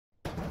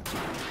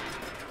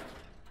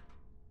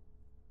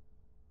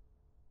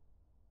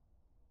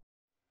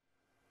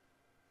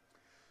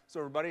So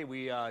everybody,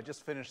 we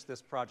just finished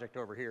this project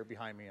over here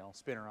behind me. I'll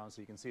spin around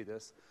so you can see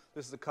this.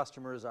 This is the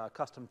customer's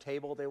custom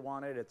table they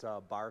wanted. It's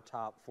a bar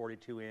top,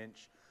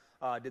 42-inch.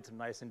 Did some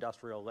nice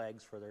industrial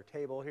legs for their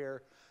table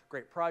here.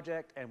 Great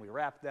project, and we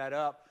wrapped that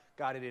up,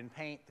 got it in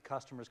paint. The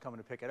customer's coming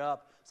to pick it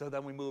up. So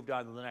then we moved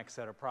on to the next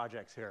set of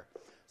projects here.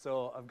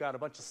 So I've got a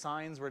bunch of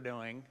signs we're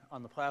doing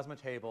on the plasma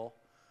table,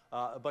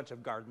 a bunch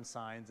of garden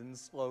signs and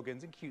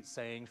slogans and cute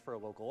sayings for a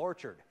local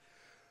orchard.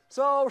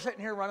 So we're sitting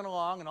here running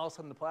along, and all of a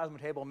sudden the plasma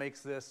table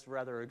makes this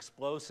rather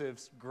explosive,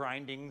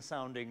 grinding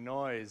sounding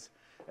noise.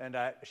 And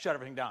I shut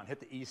everything down, hit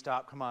the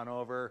E-stop, come on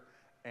over,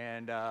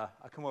 and I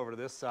come over to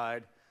this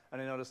side,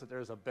 and I notice that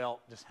there's a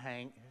belt just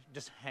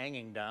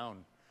hanging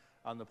down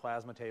on the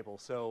plasma table.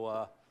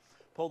 So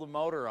pull the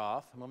motor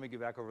off, and let me get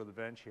back over to the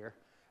bench here.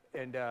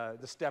 And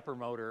the stepper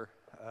motor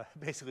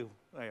basically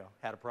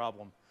had a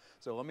problem.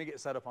 So let me get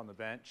set up on the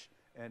bench,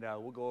 and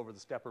we'll go over the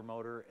stepper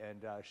motor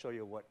and show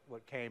you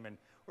what came, and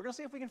we're going to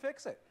see if we can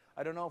fix it.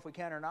 I don't know if we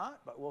can or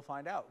not, but we'll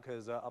find out,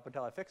 because up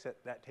until I fix it,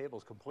 that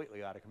table's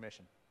completely out of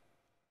commission.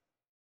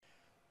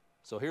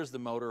 So here's the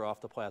motor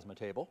off the plasma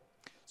table.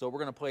 So we're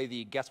going to play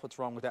the Guess What's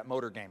Wrong with That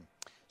Motor game.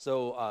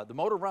 So the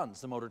motor runs,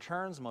 the motor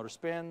turns, the motor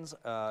spins,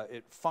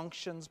 it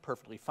functions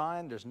perfectly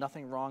fine. There's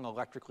nothing wrong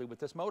electrically with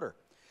this motor.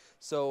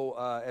 So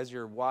as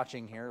you're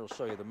watching here, it'll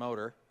show you the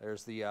motor.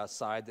 There's the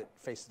side that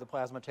faces the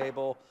plasma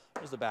table.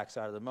 There's the back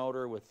side of the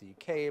motor with the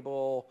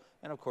cable,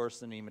 and of course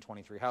the NEMA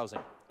 23 housing.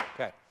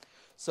 Okay,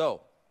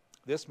 so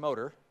this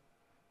motor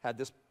had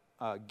this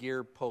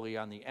gear pulley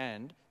on the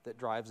end that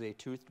drives a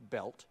toothed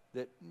belt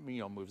that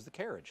moves the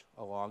carriage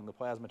along the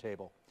plasma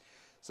table.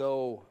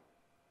 So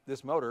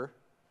this motor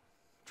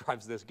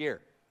drives this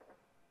gear.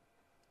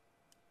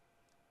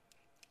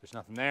 There's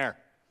nothing there.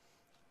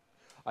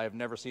 I have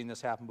never seen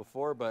this happen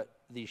before, but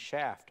the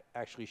shaft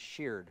actually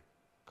sheared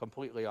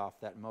completely off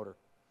that motor.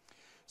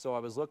 So I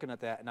was looking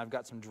at that, and I've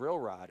got some drill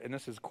rod, and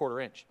this is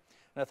 1/4 inch.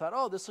 And I thought,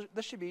 oh,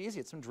 this should be easy.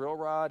 It's some drill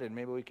rod, and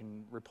maybe we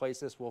can replace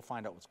this. We'll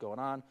find out what's going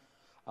on.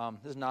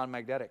 This is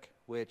non-magnetic,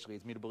 which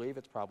leads me to believe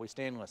it's probably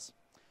stainless.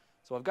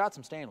 So I've got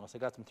some stainless. I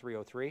got some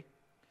 303.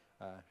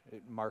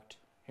 It marked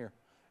here.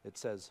 It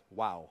says,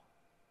 wow,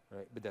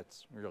 right? But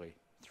that's really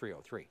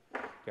 303.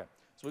 Okay.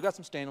 So we got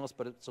some stainless,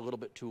 but it's a little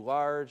bit too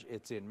large.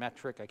 It's in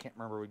metric. I can't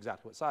remember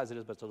exactly what size it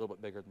is, but it's a little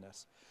bit bigger than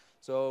this.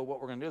 So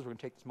what we're going to do is we're going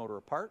to take this motor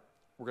apart.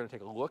 We're going to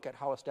take a look at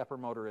how a stepper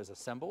motor is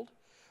assembled,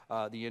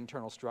 the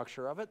internal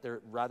structure of it.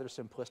 They're rather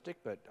simplistic,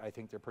 but I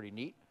think they're pretty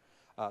neat.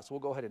 So we'll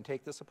go ahead and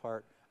take this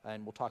apart,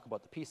 and we'll talk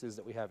about the pieces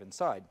that we have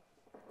inside.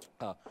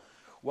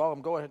 While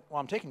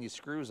I'm taking these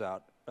screws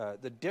out,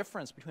 the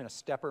difference between a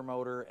stepper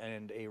motor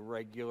and a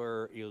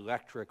regular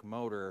electric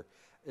motor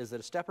is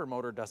that a stepper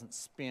motor doesn't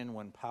spin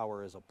when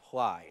power is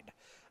applied.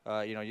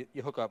 You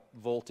hook up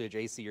voltage,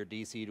 AC or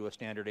DC, to a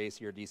standard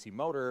AC or DC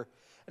motor,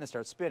 and it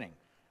starts spinning.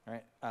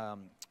 Right?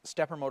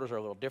 Stepper motors are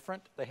a little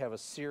different. They have a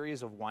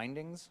series of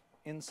windings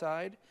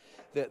inside.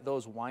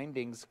 Those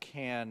windings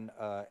can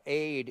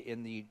aid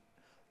in the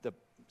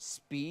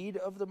speed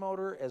of the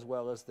motor as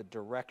well as the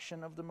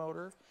direction of the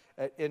motor,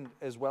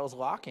 as well as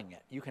locking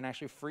it. You can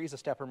actually freeze a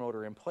stepper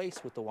motor in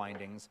place with the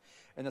windings,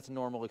 and that's a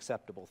normal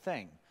acceptable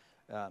thing.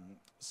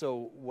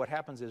 So what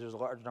happens is there's a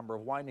large number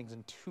of windings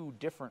in 2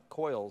 different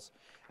coils,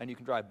 and you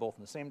can drive both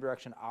in the same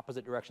direction.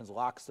 Opposite directions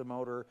locks the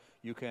motor.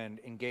 You can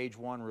engage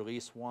one,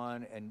 release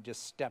one, and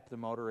just step the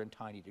motor in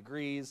tiny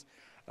degrees.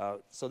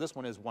 So this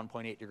one is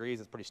 1.8 degrees.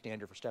 It's pretty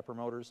standard for stepper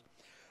motors.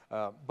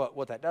 But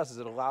what that does is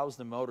it allows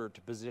the motor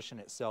to position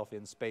itself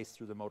in space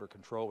through the motor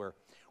controller,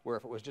 where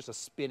if it was just a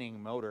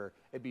spinning motor,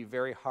 it'd be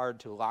very hard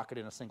to lock it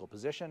in a single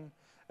position,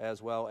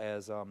 as well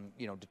as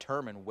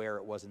determine where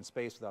it was in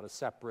space without a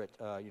separate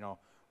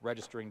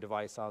registering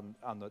device on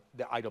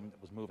the item that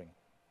was moving.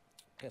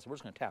 Okay, so we're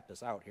just going to tap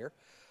this out here.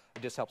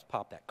 It just helps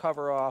pop that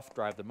cover off,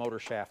 drive the motor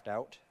shaft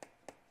out.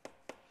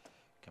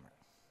 Come here.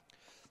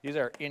 These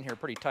are in here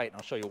pretty tight, and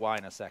I'll show you why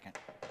in a second.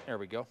 There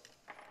we go.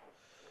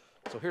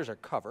 So here's our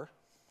cover,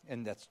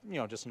 and that's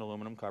just an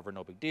aluminum cover,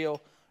 no big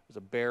deal. There's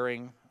a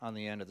bearing on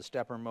the end of the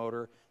stepper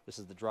motor. This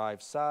is the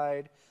drive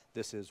side.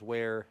 This is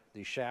where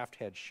the shaft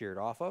head sheared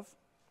off of,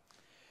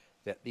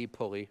 that the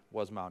pulley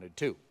was mounted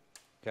to.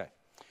 Okay,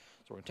 so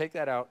we're going to take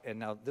that out, and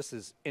now this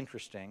is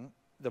interesting.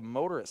 The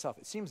motor itself,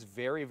 it seems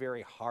very,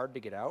 very hard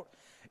to get out.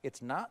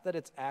 It's not that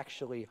it's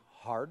actually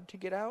hard to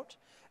get out.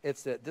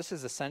 It's that this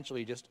is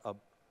essentially just a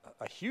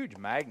huge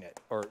magnet,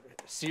 or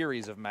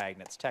series of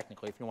magnets,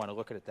 technically, if you want to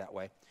look at it that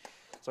way.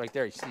 So right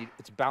there, you see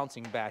it's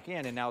bouncing back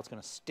in, and now it's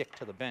going to stick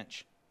to the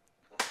bench.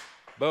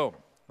 Boom.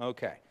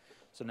 Okay.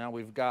 So now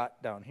we've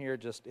got down here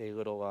just a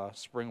little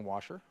spring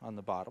washer on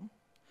the bottom,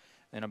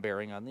 and a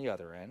bearing on the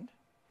other end.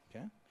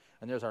 Okay.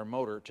 And there's our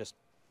motor,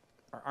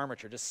 our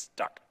armature just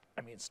stuck.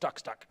 I mean, stuck.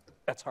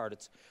 That's hard.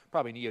 It's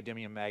probably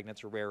neodymium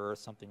magnets or rare earth,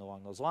 something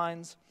along those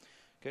lines.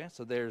 Okay,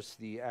 so there's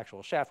the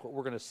actual shaft. What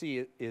we're going to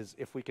see is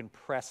if we can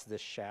press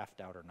this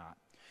shaft out or not.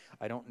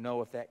 I don't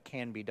know if that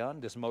can be done.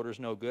 This motor's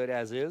no good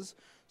as is,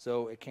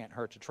 so it can't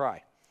hurt to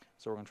try.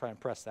 So we're going to try and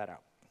press that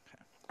out.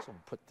 Okay. So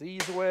we'll put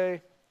these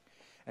away.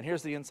 And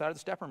here's the inside of the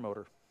stepper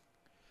motor.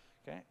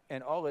 Okay,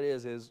 and all it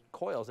is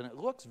coils, and it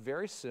looks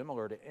very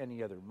similar to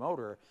any other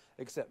motor,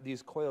 except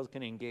these coils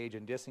can engage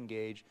and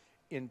disengage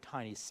in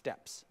tiny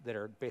steps that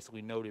are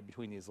basically noted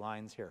between these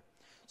lines here,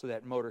 so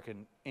that motor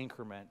can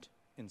increment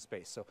in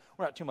space. So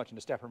we're not too much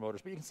into stepper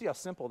motors, but you can see how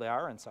simple they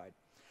are inside.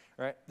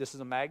 All right, this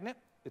is a magnet.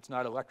 It's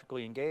not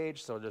electrically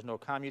engaged, so there's no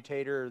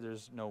commutator,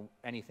 there's no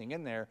anything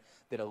in there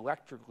that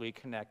electrically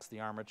connects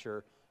the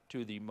armature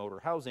to the motor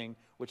housing,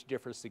 which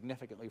differs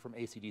significantly from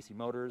AC/DC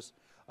motors.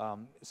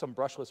 Some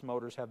brushless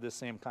motors have this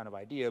same kind of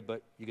idea,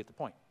 but you get the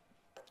point.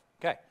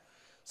 Okay,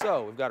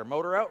 so we've got our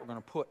motor out. We're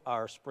going to put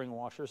our spring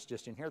washers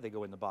just in here. They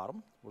go in the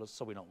bottom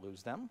so we don't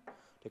lose them.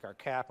 Take our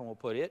cap and we'll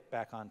put it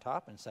back on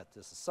top and set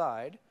this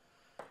aside.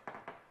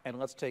 And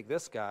let's take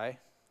this guy,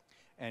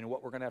 and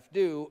what we're going to have to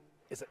do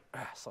is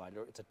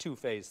it's a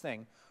two-phase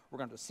thing. We're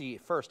going to see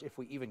first if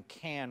we even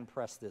can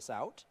press this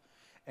out.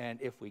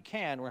 And if we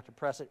can, we're going to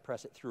have to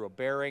press it through a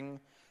bearing,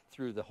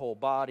 through the whole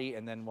body,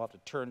 and then we'll have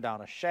to turn down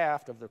a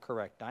shaft of the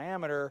correct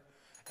diameter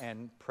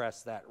and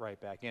press that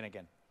right back in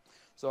again.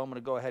 So I'm going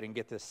to go ahead and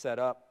get this set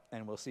up,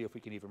 and we'll see if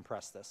we can even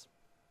press this.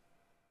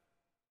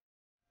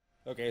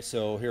 Okay,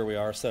 so here we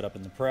are set up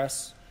in the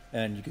press,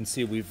 and you can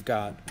see we've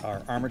got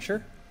our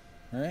armature,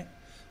 all right,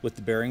 with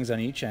the bearings on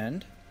each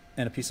end,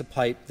 and a piece of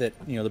pipe that,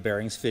 you know, the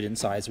bearings fit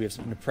inside, so we have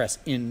something to press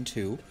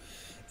into.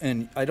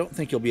 And I don't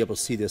think you'll be able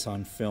to see this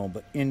on film,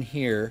 but in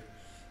here,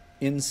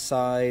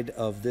 inside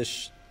of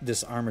this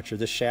armature,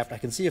 this shaft, I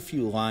can see a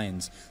few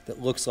lines that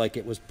looks like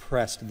it was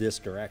pressed this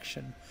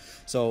direction.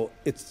 So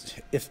it's,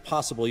 if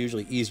possible,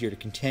 usually easier to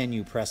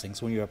continue pressing.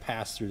 So when you have a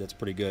pass-through, that's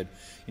pretty good.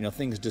 You know,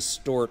 things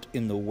distort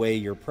in the way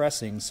you're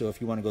pressing, so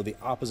if you want to go the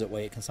opposite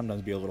way, it can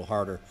sometimes be a little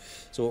harder.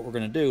 So what we're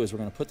going to do is we're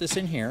going to put this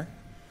in here,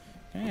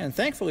 and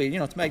thankfully, you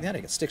know, it's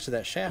magnetic. It sticks to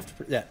that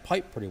shaft, that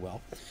pipe pretty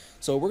well.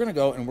 So we're going to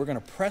go and we're going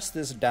to press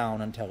this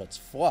down until it's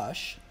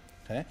flush,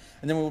 okay?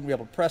 And then we won't be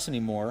able to press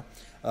anymore.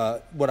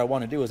 What I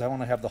want to do is I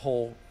want to have the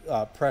whole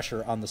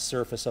pressure on the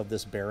surface of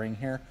this bearing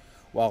here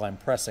while I'm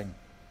pressing.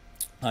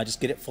 Just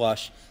get it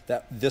flush.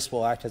 This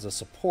will act as a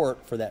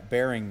support for that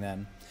bearing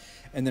then.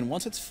 And then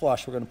once it's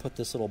flush, we're going to put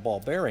this little ball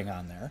bearing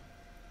on there,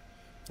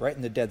 right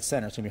in the dead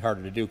center. It's going to be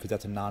harder to do because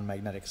that's a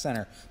non-magnetic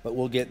center, but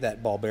we'll get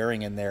that ball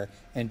bearing in there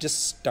and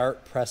just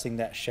start pressing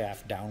that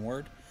shaft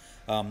downward.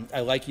 I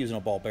like using a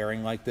ball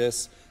bearing like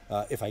this.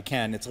 If I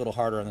can, it's a little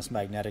harder on this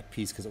magnetic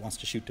piece because it wants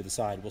to shoot to the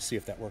side. We'll see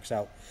if that works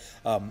out.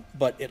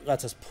 But it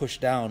lets us push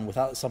down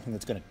without something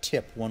that's going to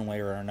tip one way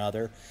or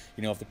another.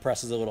 You know, if the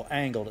press is a little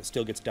angled, it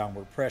still gets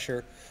downward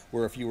pressure,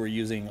 where if you were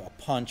using a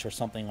punch or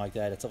something like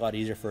that, it's a lot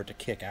easier for it to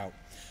kick out.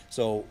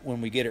 So when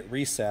we get it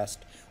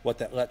recessed, what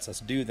that lets us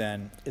do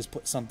then is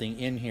put something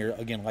in here,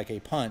 again, like a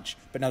punch,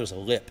 but now there's a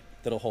lip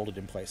that'll hold it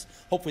in place.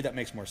 Hopefully that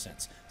makes more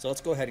sense. So let's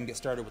go ahead and get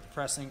started with the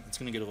pressing. It's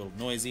going to get a little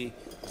noisy.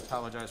 I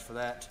apologize for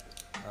that.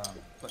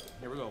 But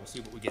here we go. We'll see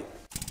what we get.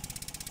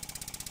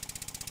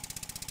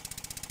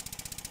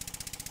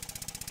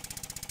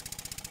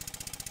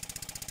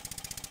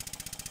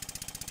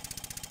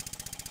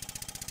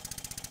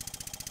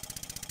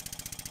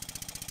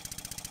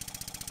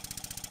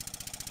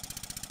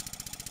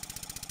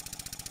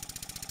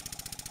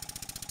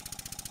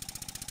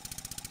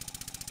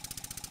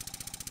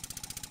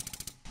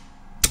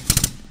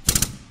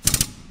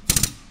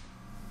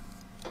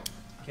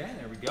 Okay,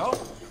 there we go.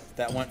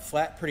 That went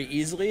flat pretty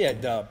easily.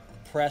 The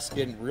press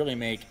didn't really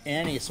make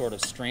any sort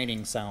of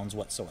straining sounds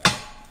whatsoever.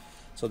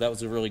 So that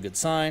was a really good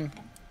sign.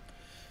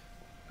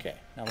 Okay,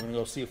 now we're going to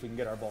go see if we can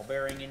get our ball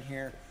bearing in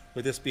here.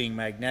 With this being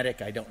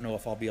magnetic, I don't know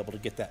if I'll be able to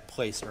get that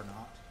placed or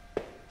not.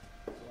 So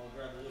I'll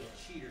grab a little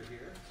cheater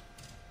here.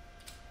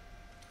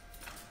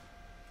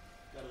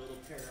 Got a little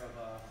pair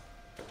of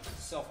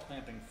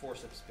self-clamping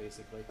forceps,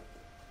 basically.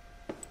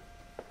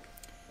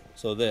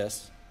 So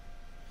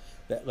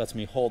that lets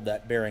me hold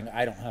that bearing.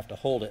 I don't have to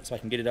hold it, so I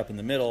can get it up in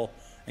the middle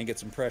and get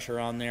some pressure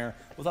on there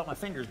without my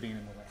fingers being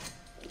in the way.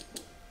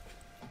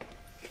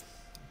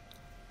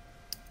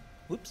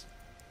 Whoops.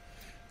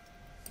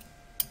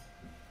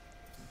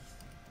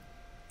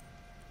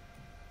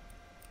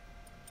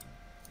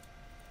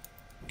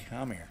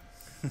 Come here.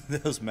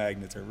 Those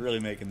magnets are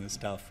really making this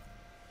tough.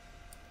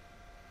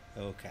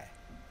 Okay.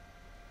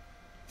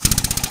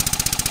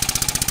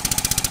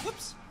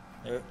 Whoops.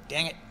 There,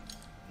 dang it.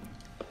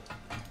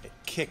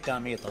 Kicked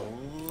on me at the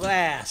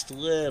last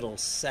little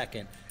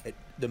second.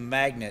 The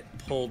magnet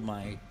pulled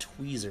my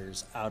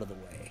tweezers out of the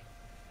way.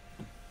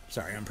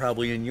 Sorry, I'm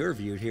probably in your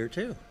view here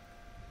too.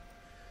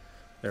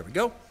 There we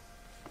go.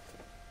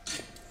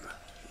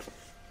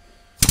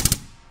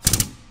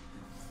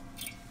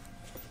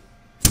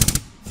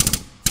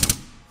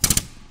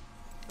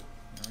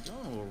 There we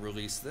go. We'll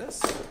release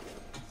this.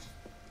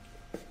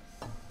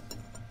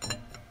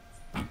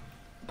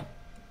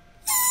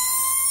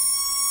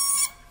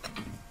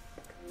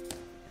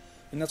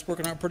 And that's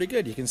working out pretty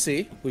good. You can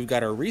see we've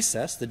got our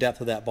recess, the depth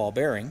of that ball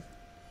bearing.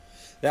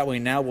 That way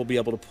now we'll be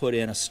able to put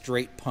in a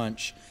straight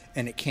punch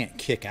and it can't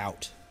kick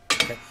out.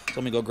 Okay, so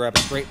let me go grab a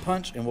straight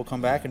punch and we'll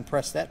come back and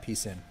press that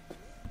piece in.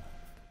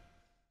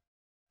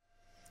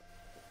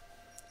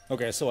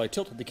 Okay, so I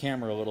tilted the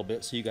camera a little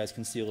bit so you guys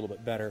can see a little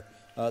bit better.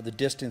 The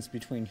distance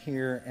between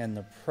here and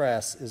the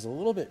press is a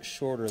little bit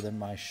shorter than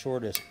my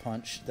shortest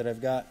punch that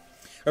I've got.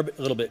 Or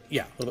a little bit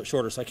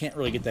shorter, so I can't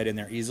really get that in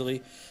there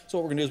easily. So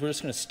what we're going to do is we're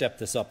just going to step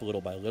this up little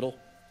by little.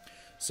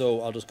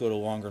 So I'll just go to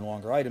longer and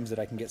longer items that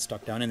I can get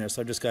stuck down in there.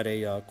 So I've just got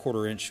a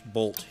 1/4 inch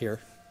bolt here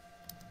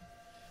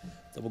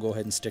that we'll go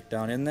ahead and stick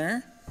down in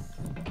there,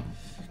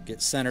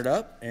 get centered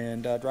up,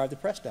 and drive the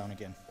press down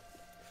again.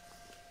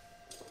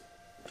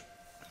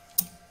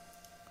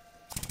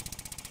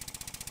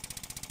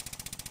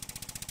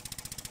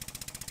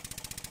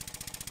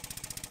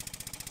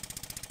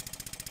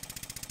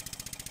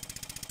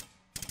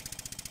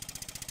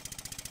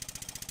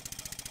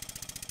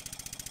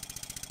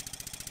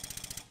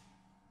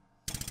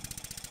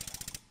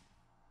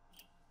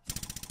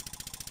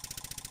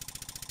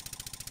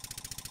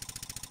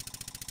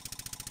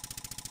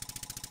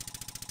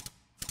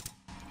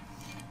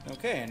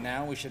 Okay, and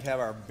now we should have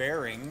our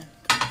bearing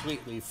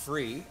completely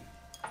free.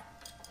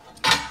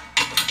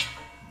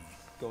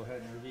 Go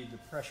ahead and relieve the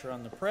pressure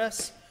on the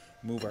press,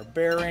 move our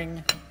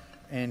bearing,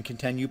 and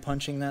continue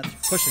pushing that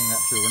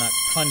through. We're not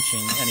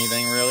punching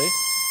anything really.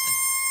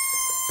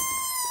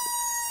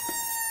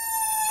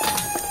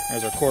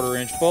 There's our 1/4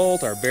 inch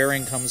bolt. Our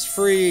bearing comes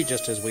free,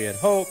 just as we had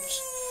hoped.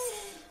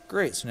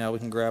 Great, so now we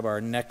can grab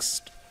our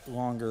next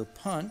longer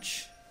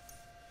punch.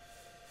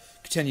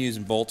 Continue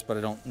using bolts, but I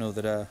don't know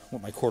that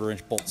what my 1/4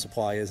 inch bolt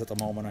supply is at the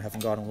moment. I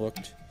haven't gone and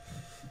looked.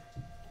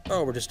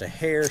 Oh, we're just a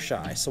hair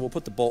shy. So we'll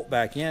put the bolt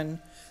back in.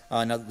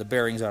 Now that the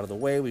bearing's out of the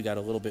way, we got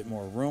a little bit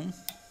more room.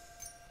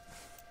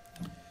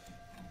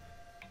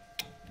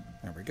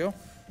 There we go.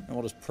 And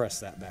we'll just press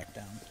that back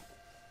down.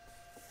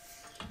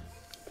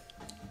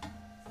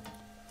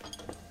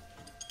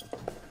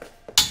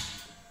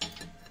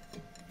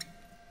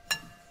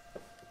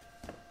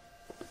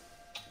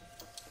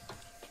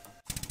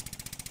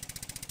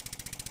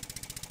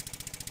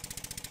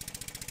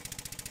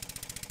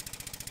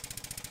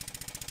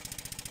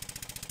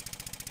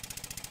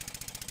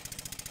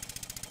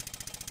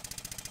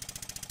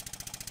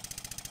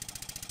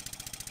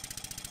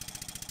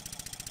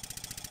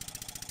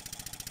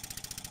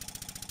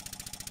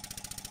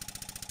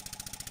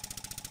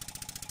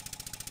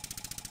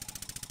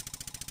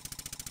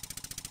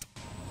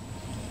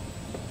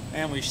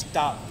 And we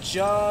stop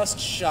just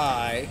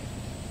shy,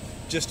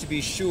 just to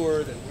be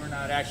sure that we're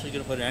not actually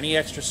going to put any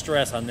extra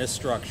stress on this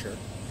structure,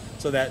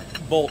 so that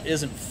bolt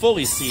isn't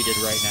fully seated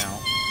right now.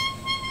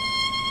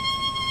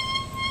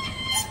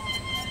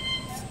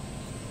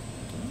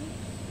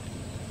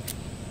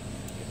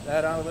 Get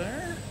that out of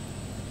there.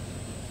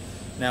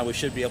 Now we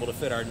should be able to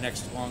fit our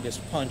next longest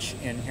punch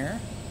in here.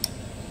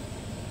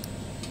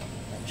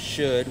 That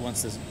should,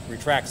 once this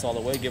retracts all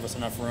the way, give us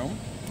enough room.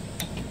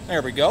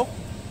 There we go.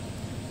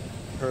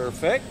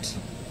 Perfect.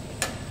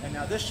 And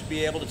now this should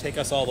be able to take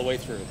us all the way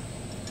through.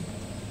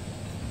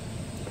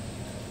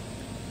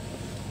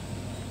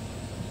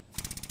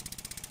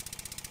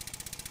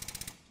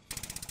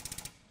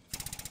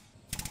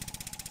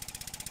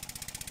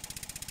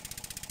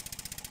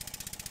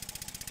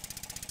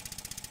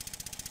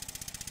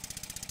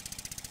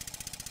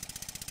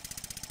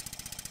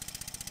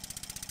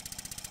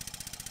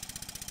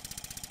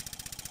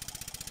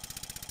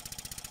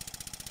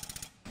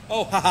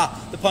 Oh,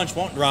 haha, the punch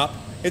won't drop.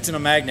 It's in a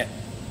magnet.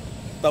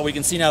 But we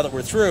can see now that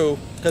we're through,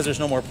 because there's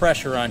no more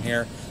pressure on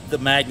here, the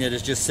magnet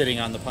is just sitting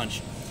on the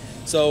punch.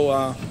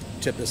 So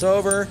tip this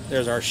over.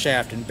 There's our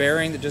shaft and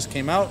bearing that just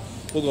came out.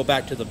 We'll go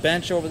back to the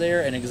bench over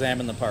there and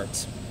examine the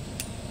parts.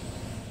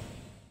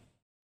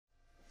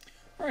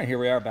 All right, here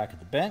we are back at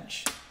the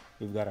bench.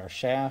 We've got our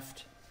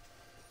shaft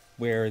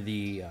where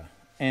the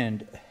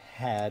end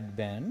had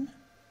been,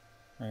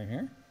 right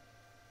here.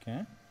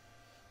 Okay,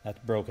 that's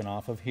broken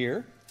off of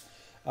here.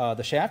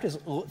 The shaft is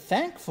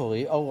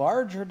thankfully a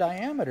larger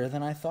diameter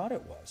than I thought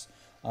it was.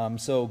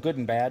 So good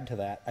and bad to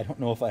that. I don't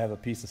know if I have a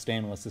piece of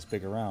stainless this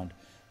big around.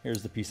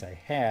 Here's the piece I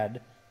had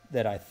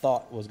that I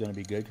thought was going to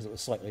be good because it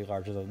was slightly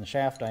larger than the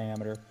shaft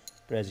diameter.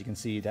 But as you can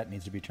see, that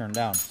needs to be turned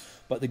down.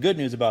 But the good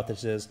news about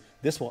this is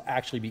this will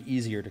actually be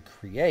easier to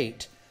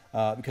create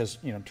because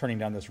turning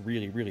down this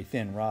really, really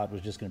thin rod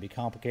was just going to be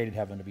complicated,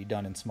 having to be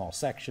done in small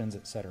sections,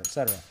 et cetera, et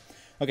cetera.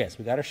 Okay, so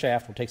we got our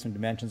shaft. We'll take some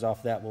dimensions off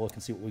of that. We'll look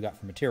and see what we got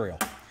for material.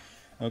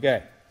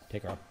 Okay,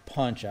 take our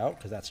punch out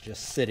because that's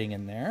just sitting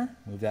in there.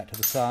 Move that to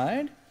the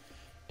side.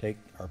 Take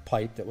our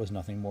pipe that was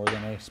nothing more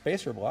than a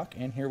spacer block,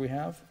 and here we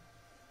have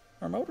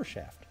our motor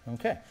shaft.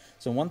 Okay,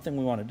 so one thing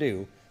we want to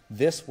do,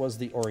 this was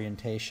the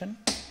orientation.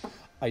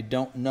 I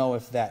don't know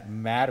if that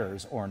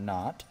matters or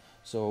not,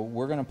 so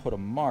we're going to put a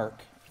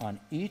mark on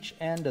each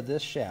end of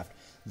this shaft.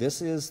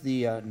 This is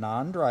the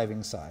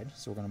non-driving side,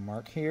 so we're going to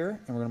mark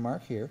here, and we're going to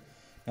mark here.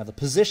 Now the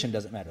position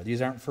doesn't matter.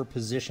 These aren't for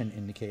position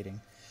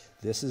indicating.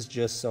 This is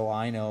just so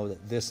I know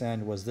that this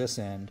end was this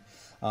end,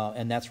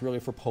 and that's really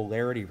for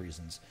polarity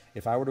reasons.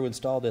 If I were to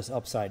install this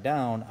upside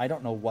down, I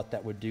don't know what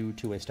that would do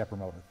to a stepper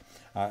motor.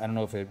 I don't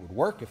know if it would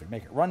work, if it would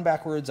make it run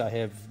backwards, I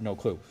have no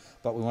clue.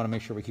 But we want to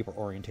make sure we keep our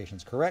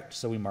orientations correct,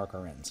 so we mark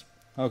our ends.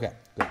 Okay,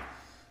 good.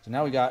 So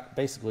now we got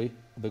basically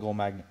a big old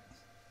magnet.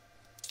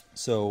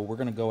 So we're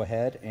going to go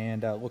ahead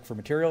and look for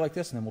material like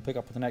this, and then we'll pick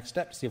up with the next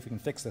step to see if we can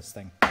fix this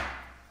thing.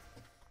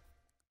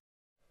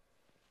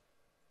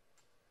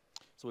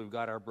 So we've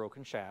got our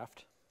broken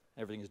shaft.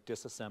 Everything is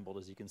disassembled,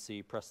 as you can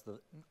see. Press the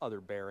other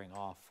bearing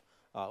off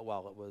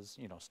while it was,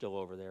 still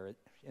over there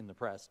in the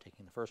press,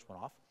 taking the first one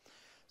off.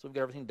 So we've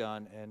got everything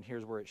done, and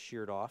here's where it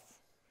sheared off.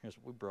 Here's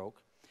what we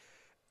broke.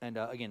 And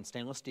again,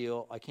 stainless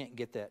steel. I can't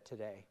get that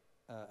today.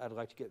 I'd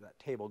like to get that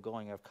table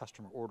going. I have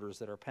customer orders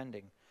that are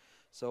pending.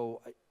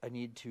 So I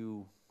need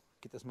to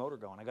get this motor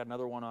going. I got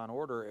another one on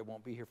order. It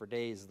won't be here for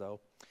days, though.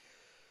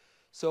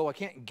 So I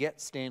can't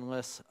get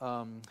stainless.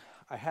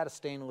 I had a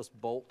stainless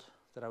bolt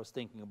that I was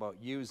thinking about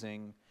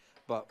using,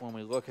 but when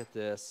we look at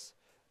this,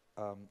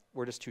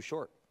 we're just too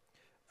short.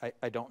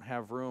 I don't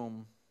have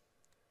room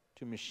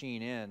to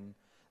machine in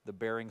the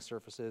bearing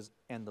surfaces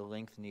and the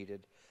length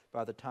needed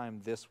by the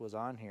time this was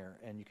on here,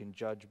 and you can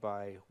judge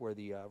by where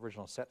the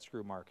original set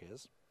screw mark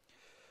is.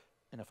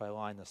 And if I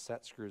line the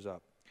set screws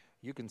up,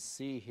 you can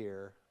see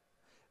here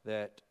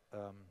that,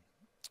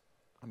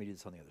 let me do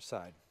this on the other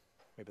side.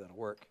 Maybe that'll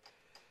work.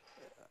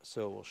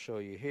 So we'll show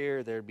you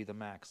here. There'd be the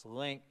max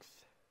length.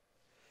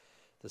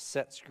 The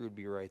set screw would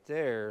be right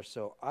there.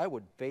 So I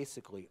would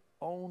basically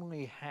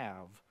only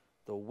have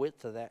the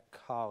width of that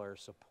collar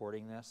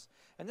supporting this.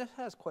 And this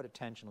has quite a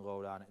tension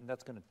load on it, and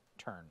that's going to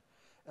turn.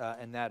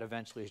 And that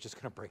eventually is just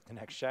going to break the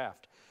next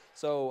shaft.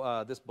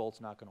 So this bolt's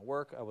not going to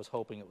work. I was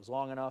hoping it was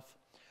long enough.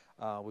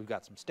 We've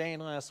got some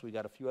stainless. We've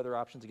got a few other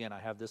options. Again, I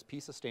have this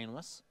piece of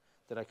stainless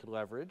that I could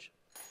leverage.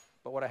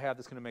 But what I have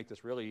that's going to make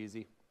this really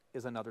easy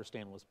is another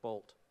stainless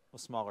bolt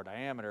with smaller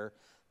diameter.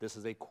 This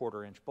is a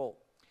 1/4 inch bolt.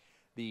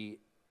 The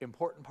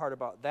important part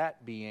about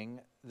that being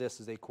this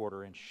is a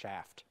 1/4 inch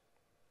shaft.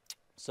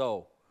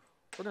 So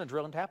we're going to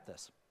drill and tap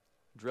this.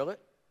 Drill it,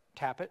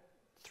 tap it,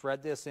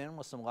 thread this in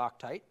with some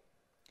Loctite,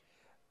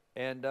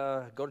 and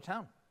go to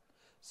town.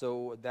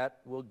 So that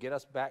will get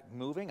us back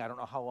moving. I don't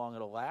know how long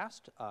it'll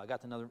last. I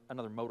got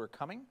another motor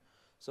coming.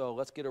 So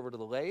let's get over to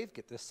the lathe,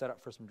 get this set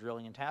up for some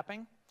drilling and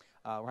tapping.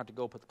 We'll have to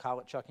go put the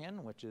collet chuck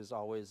in, which is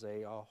always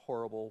a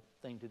horrible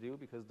thing to do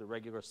because the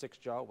regular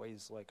 6-jaw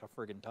weighs like a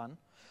friggin' ton.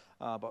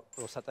 But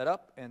we'll set that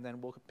up, and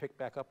then we'll pick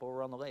back up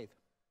over on the lathe.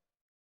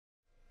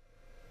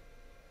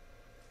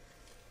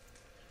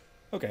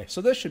 Okay,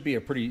 so this should be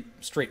a pretty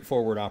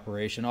straightforward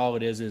operation. All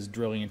it is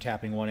drilling and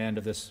tapping one end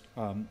of this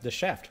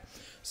shaft.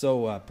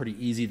 So pretty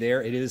easy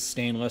there. It is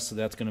stainless, so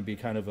that's going to be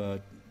kind of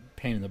a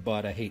pain in the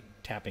butt. I hate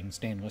tapping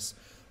stainless,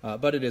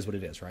 but it is what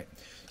it is, right?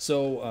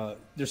 So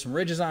there's some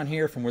ridges on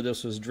here from where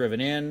this was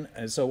driven in,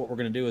 and so what we're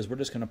going to do is we're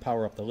just going to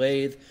power up the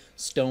lathe,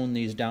 stone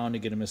these down to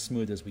get them as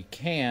smooth as we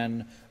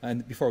can,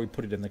 and before we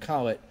put it in the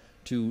collet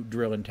to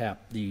drill and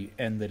tap the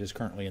end that is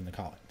currently in the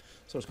collet.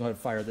 So let's go ahead and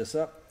fire this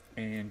up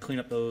and clean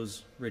up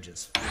those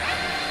ridges. And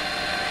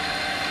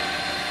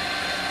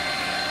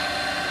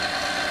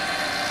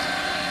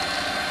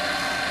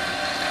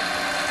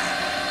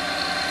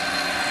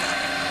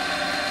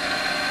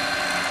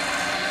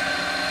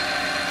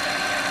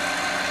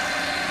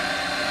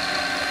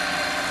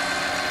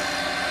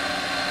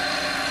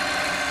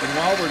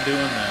while we're doing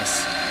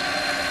this,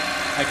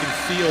 I can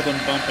feel them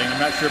bumping. I'm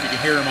not sure if you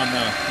can hear them on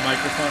the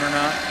microphone or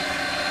not.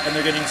 And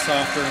they're getting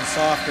softer and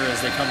softer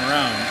as they come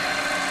around.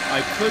 I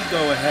could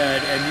go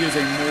ahead and use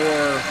a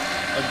more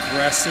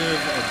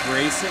abrasive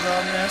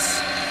on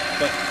this,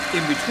 but in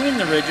between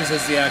the ridges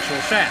is the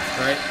actual shaft,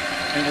 right?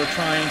 And we're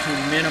trying to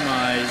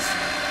minimize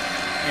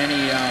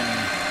any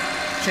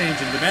change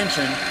in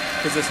dimension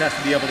because this has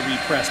to be able to be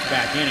pressed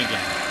back in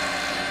again.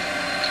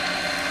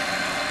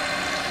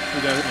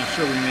 We've got to make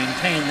sure we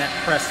maintain that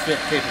press fit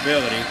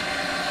capability.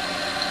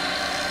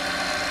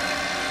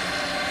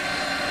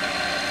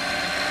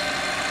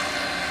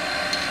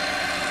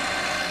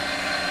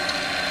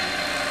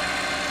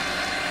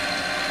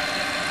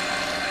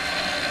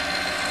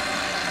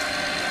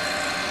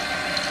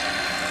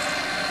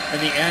 And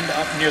the end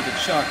up near the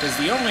chuck is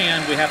the only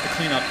end we have to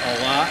clean up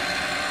a lot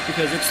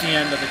because it's the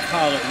end that the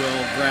collet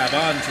will grab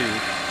onto.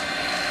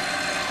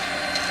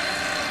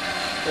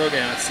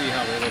 Okay, let's see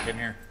how we're looking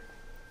here.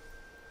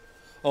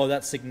 Oh,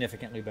 that's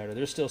significantly better.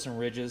 There's still some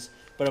ridges,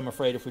 but I'm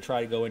afraid if we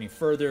try to go any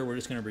further, we're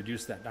just going to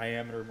reduce that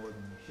diameter more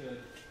than we should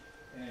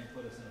and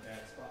put us in a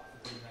bad spot for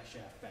putting that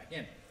shaft back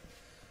in.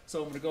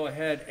 So I'm going to go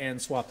ahead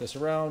and swap this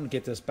around,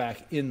 get this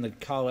back in the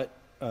collet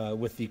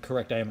with the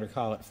correct diameter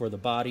collet for the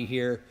body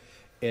here,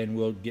 and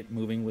we'll get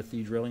moving with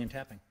the drilling and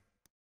tapping.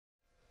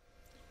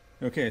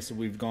 Okay, so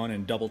we've gone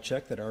and double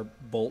checked that our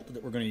bolt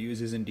that we're going to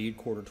use is indeed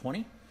 1/4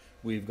 20.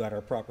 We've got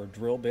our proper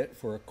drill bit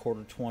for a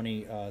 1/4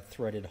 20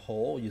 threaded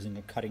hole using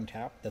a cutting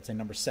tap. That's a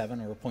number 7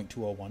 or a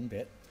 .201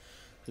 bit.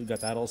 So we've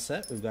got that all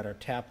set. We've got our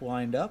tap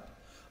lined up.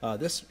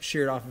 This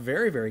sheared off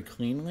very, very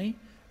cleanly,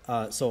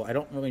 so I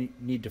don't really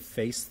need to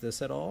face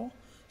this at all.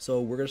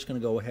 So we're just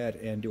going to go ahead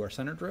and do our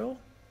center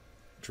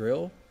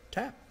drill,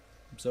 tap.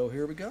 So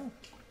here we go.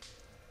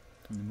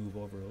 I'm going to move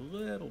over a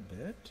little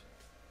bit.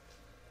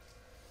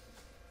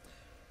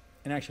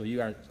 And actually, you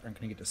guys aren't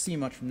going to get to see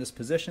much from this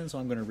position, so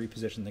I'm going to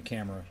reposition the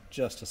camera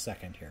just a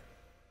second here.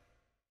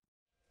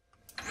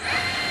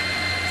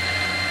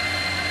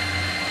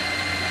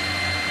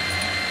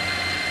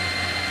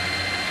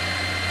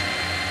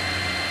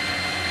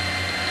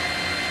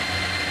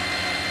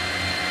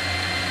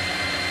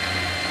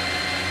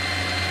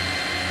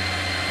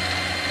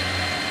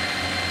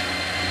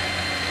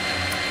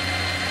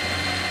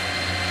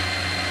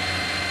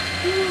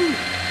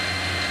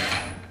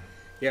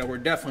 Yeah, we're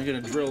definitely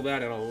going to drill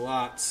that at a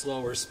lot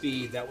slower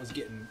speed. That was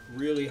getting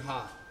really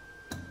hot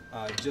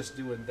just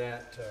doing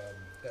that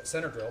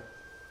center drill,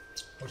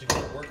 which is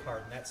going to work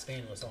hard, and that's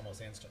stainless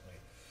almost instantly.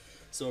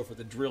 So for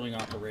the drilling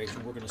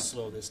operation, we're going to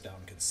slow this down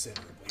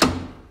considerably.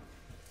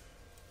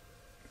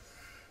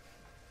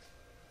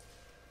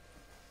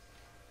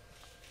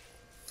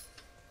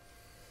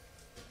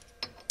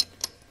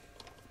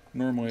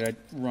 Normally I'd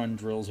run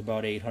drills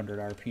about 800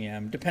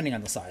 RPM, depending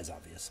on the size,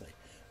 obviously.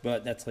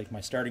 But that's like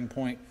my starting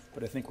point.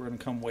 But I think we're going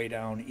to come way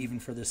down, even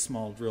for this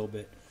small drill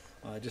bit,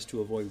 just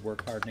to avoid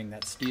work hardening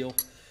that steel.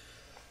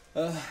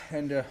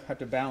 And have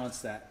to balance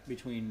that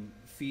between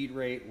feed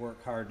rate,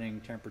 work hardening,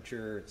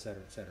 temperature,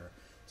 etc., etc.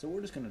 So we're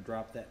just going to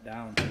drop that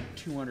down to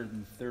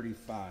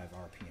 235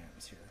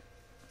 RPMs here.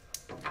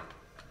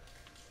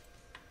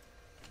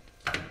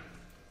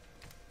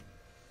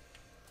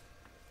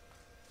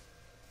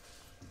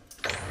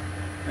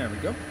 There we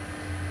go.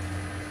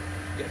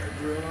 Get our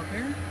drill up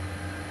here.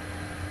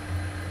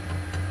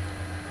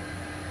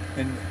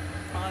 And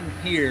on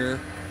here,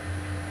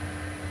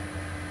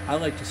 I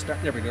like to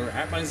start, there we go, we're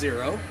at my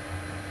 0.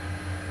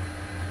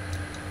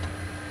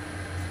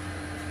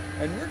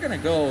 And we're going to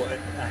go a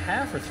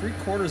 1/2 or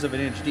 3/4 of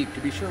an inch deep to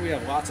be sure we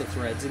have lots of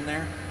threads in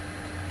there.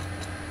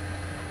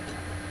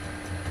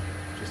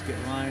 Just get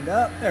lined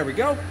up. There we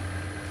go.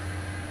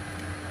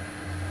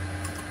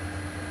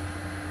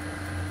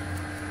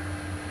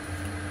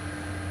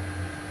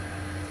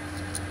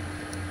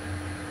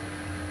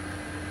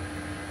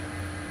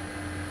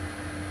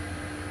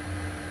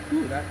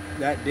 Ooh,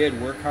 that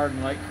did work hard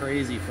and like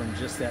crazy from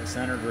just that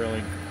center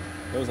drilling.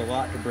 There was a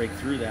lot to break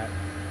through that.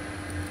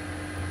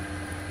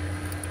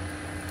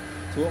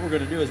 So what we're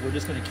going to do is we're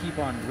just going to keep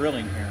on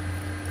drilling here.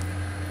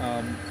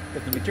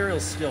 If the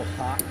material's still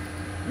hot,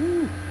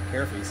 woo,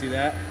 careful, you see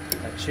that?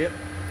 That chip?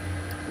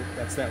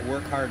 That's that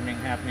work hardening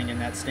happening in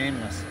that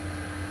stainless.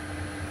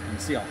 You can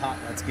see how hot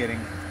that's getting.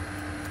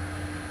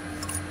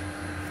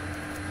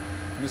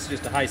 And this is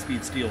just a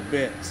high-speed steel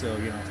bit, so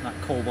you know it's not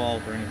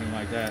cobalt or anything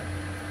like that.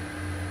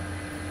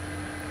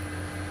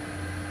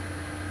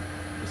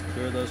 Just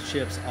clear those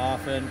chips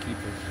often, keep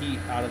the heat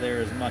out of there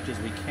as much as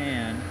we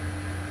can.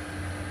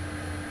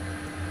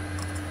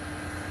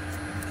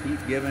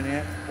 Keep giving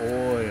it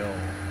oil.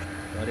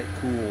 Let it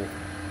cool.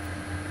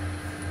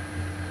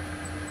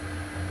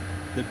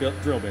 The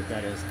drill bit,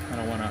 that is. I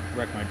don't want to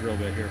wreck my drill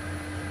bit here.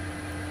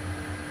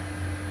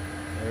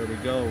 There we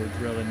go. We're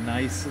drilling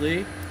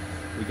nicely.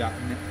 We got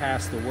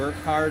past the work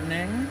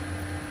hardening.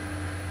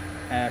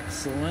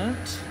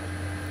 Excellent.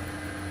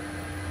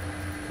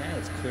 Okay,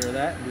 let's clear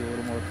that and do a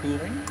little more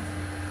cooling.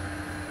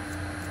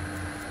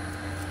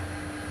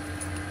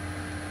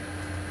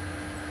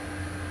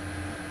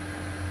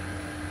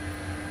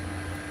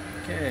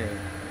 Okay,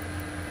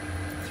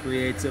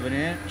 3/8 of an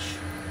inch.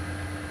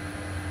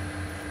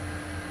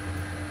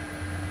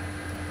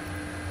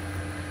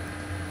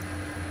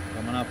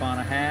 Coming up on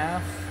a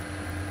 1/2.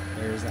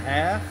 There's a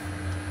 1/2.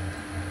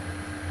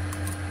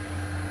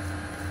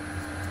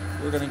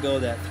 We're going to go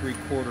that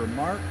 3/4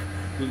 mark.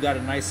 We've got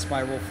a nice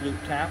spiral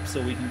flute tap,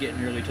 so we can get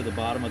nearly to the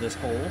bottom of this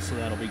hole, so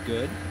that'll be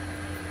good.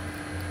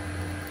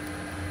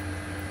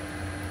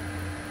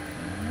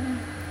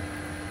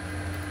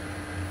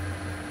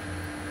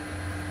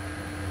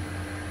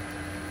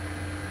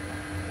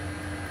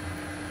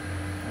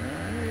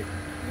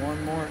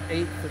 One more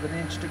 1/8 of an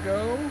inch to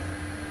go.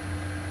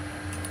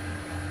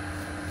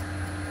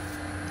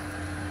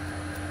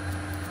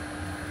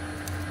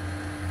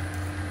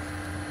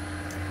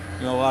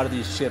 You know, a lot of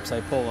these chips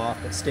I pull off,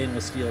 but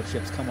stainless steel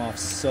chips come off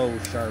so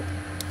sharp.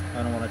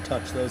 I don't want to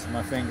touch those with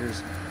my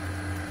fingers.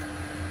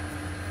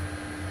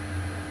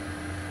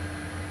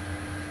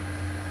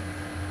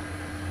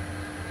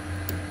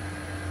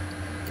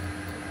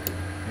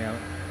 Yeah,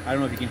 I don't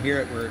know if you can hear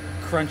it. We're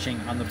crunching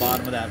on the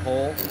bottom of that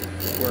hole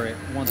where it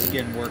once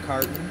again work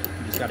hardened.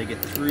 You just got to get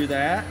through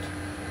that.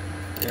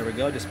 There we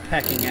go, just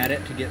pecking at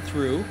it to get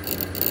through.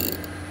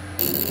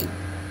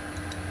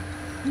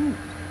 Whew.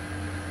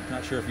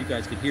 Not sure if you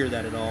guys could hear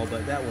that at all,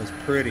 but that was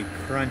pretty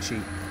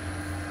crunchy.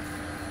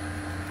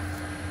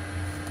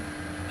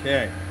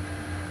 Okay,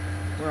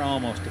 we're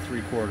almost to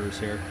 3/4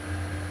 here.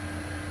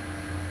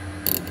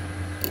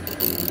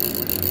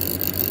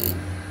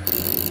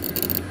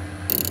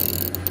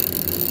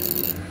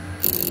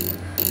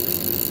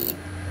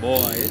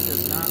 Boy, it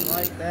does not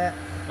like that.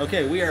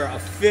 Okay, we are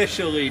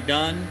officially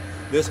done.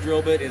 This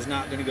drill bit is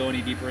not going to go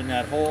any deeper in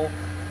that hole.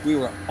 We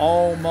were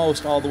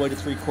almost all the way to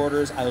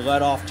 3/4. I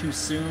let off too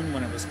soon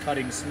when it was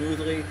cutting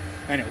smoothly,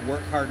 and it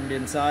work hardened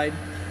inside.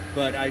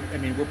 but I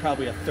mean, we're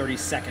probably a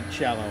 32nd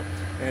shallow,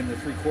 and the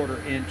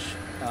 3/4 inch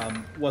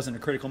wasn't a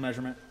critical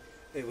measurement.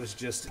 It was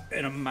just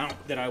an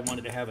amount that I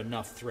wanted to have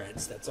enough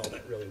threads. That's all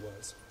that really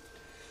was.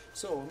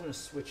 So I'm going to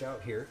switch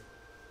out here.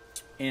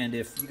 And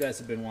if you guys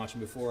have been watching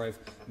before, I've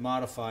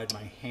modified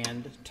my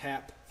hand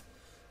tap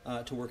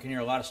to work in here.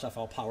 A lot of stuff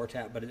I'll power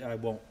tap, but I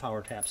won't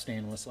power tap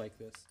stainless like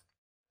this.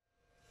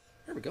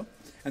 There we go.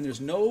 And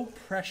there's no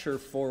pressure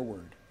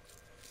forward.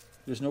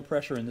 There's no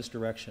pressure in this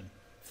direction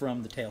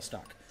from the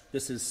tailstock.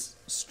 This is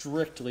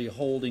strictly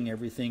holding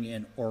everything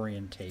in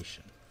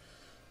orientation.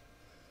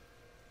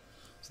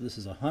 So this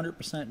is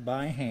 100%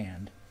 by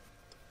hand.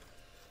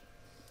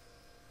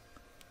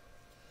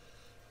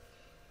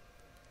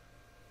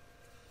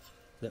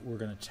 That we're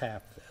going to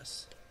tap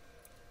this.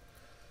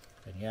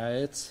 And yeah,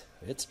 it's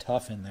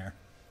tough in there.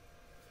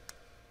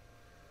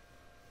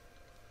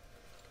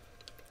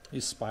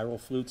 These spiral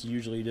flutes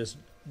usually just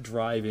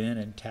drive in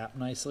and tap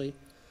nicely,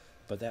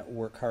 but that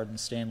work hardened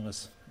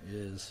stainless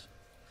is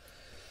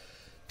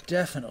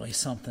definitely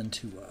something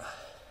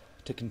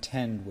to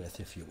contend with,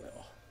 if you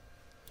will.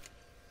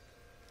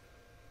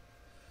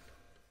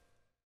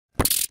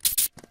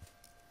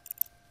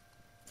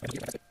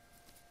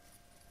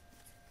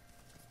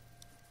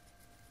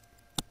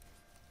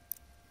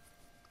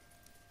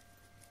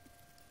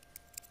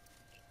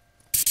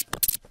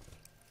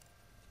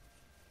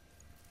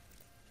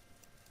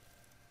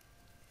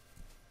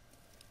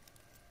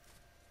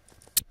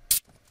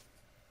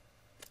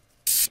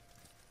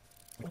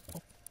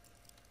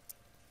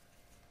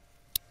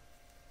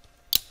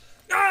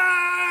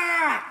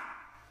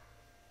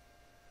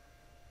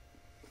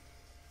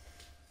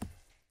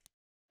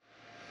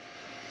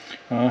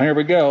 Well, here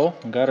we go.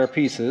 We got our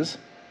pieces,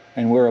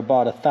 and we're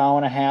about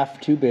 1.5 thou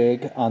too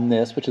big on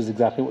this, which is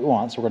exactly what we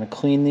want. So we're going to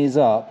clean these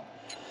up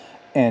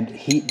and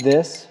heat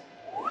this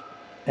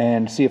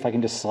and see if I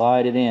can just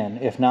slide it in.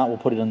 If not, we'll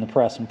put it in the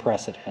press and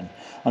press it in.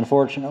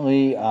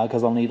 Unfortunately,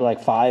 because I'll need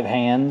like 5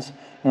 hands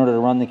in order to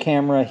run the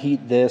camera,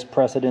 heat this,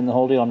 press it in, the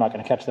whole deal. I'm not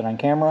going to catch that on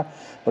camera,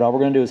 but all we're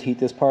going to do is heat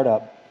this part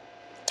up.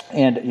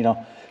 And, you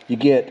know, you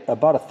get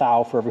about 1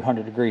 thou for every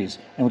 100 degrees,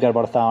 and we got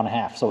about 1.5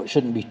 thou, so it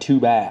shouldn't be too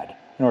bad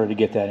in order to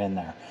get that in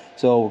there.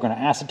 So we're going to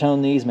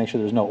acetone these, make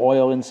sure there's no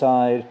oil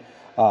inside.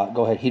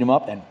 Go ahead, heat them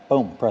up, and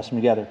boom, press them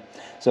together.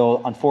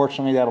 So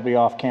unfortunately, that'll be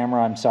off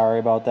camera. I'm sorry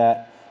about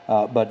that,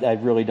 but I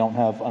really don't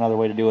have another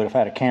way to do it. If I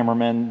had a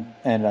cameraman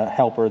and a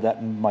helper,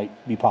 that might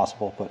be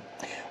possible. But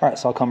all right,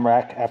 so I'll come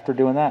back after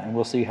doing that, and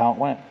we'll see how it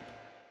went.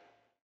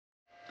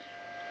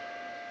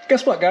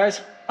 Guess what, guys?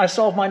 I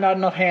solved my not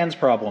enough hands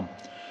problem.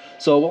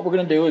 So what we're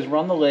going to do is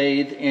run the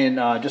lathe in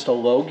just a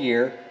low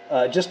gear,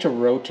 just to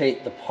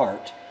rotate the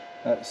part.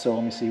 So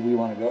let me see, we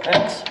want to go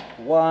X,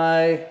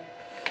 Y,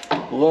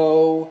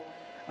 low.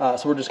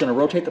 So we're just going to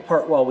rotate the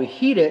part while we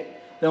heat it.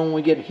 Then when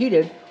we get it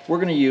heated, we're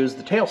going to use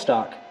the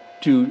tailstock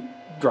to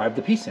drive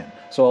the piece in.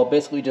 So I'll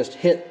basically just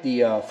hit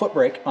the foot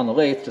brake on the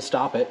lathe to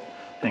stop it.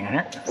 Hang on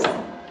here.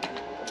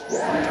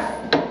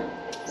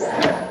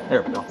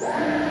 There we go.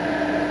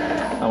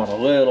 I went a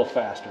little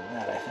faster than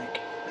that, I think.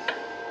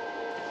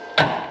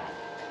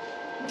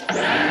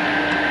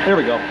 There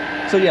we go.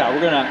 So yeah,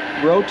 we're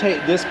gonna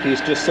rotate this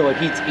piece just so it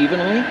heats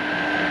evenly,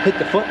 hit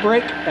the foot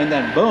brake, and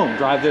then boom,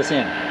 drive this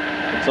in.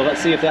 So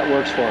let's see if that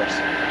works for us.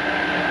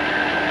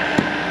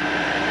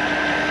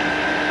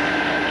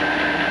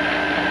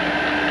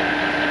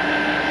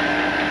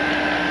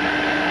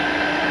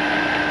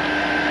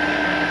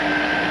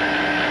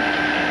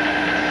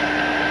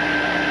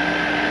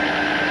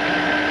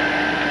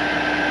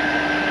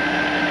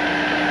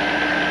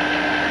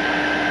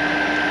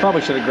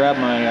 Probably should have grabbed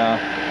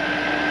my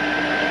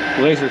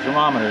laser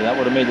thermometer. That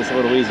would have made this a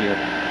little easier.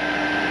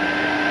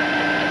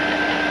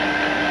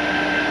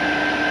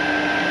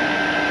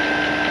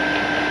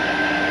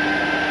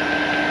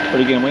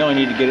 But again, we only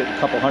need to get it a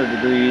couple 100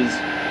 degrees.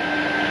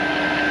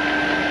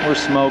 We're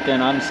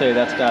smoking. I'm saying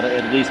that's got to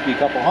at least be a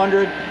couple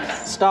 100.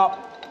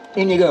 Stop.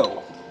 In you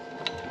go.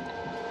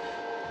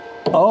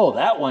 Oh,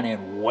 that went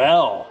in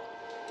well.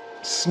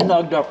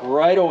 Snugged up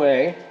right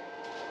away.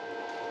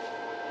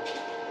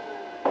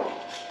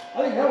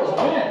 I think that was a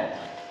win.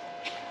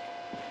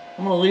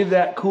 I'm going to leave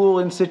that cool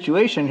in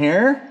situation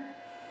here.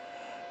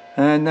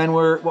 And then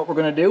what we're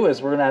going to do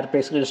is we're going to have to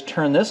basically just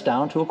turn this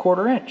down to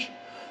 1/4 inch.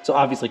 So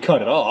obviously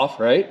cut it off,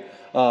 right?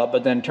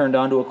 But then turn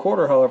down to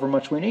 1/4, however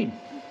much we need.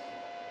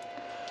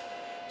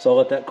 So I'll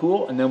let that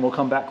cool, and then we'll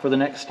come back for the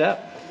next step.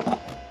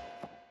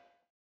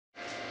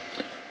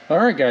 All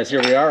right, guys,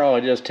 here we are. All I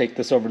did is take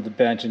this over to the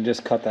bench and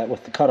just cut that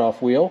with the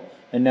cutoff wheel.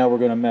 And now we're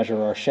going to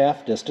measure our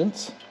shaft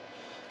distance.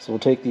 So we'll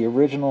take the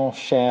original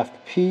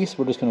shaft piece,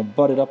 we're just going to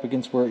butt it up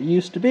against where it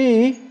used to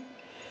be,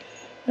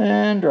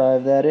 and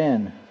drive that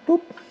in.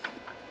 Boop.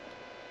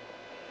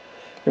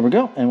 There we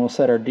go, and we'll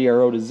set our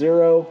DRO to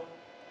 0.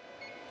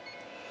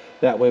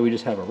 That way we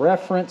just have a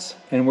reference,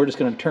 and we're just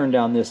going to turn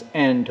down this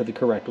end to the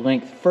correct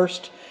length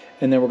first,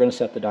 and then we're going to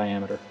set the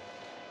diameter.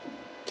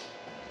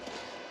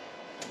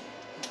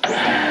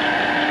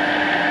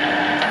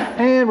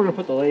 And we're going to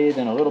put the lathe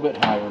in a little bit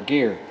higher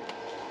gear.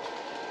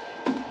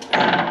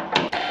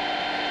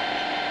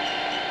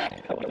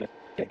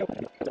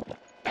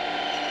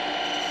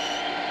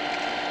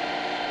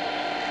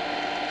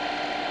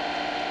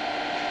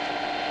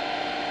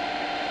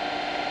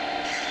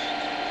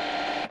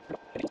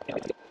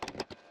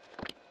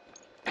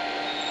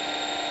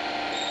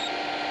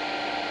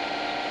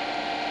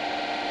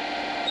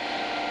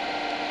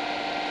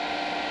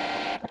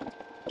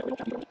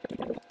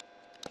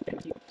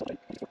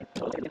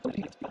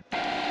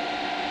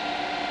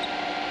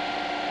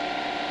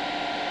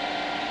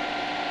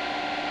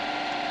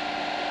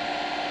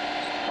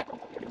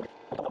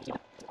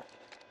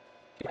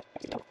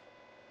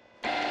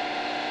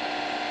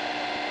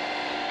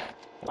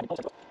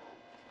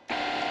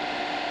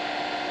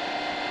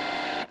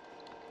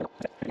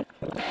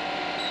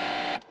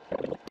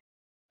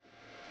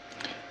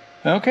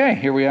 Okay,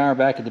 here we are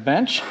back at the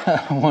bench.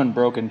 One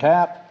broken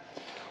tap,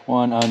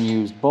 one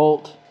unused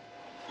bolt,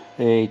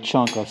 a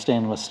chunk of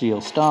stainless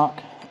steel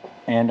stock,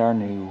 and our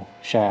new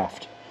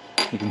shaft.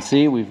 You can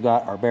see we've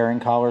got our bearing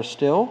collar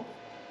still,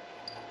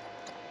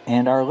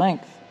 and our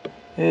length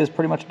is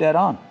pretty much dead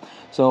on.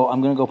 So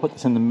I'm going to go put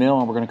this in the mill,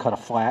 and we're going to cut a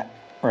flat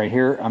right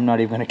here. I'm not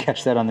even going to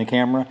catch that on the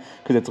camera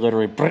because it's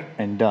literally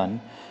and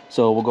done.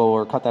 So we'll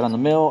go cut that on the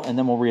mill, and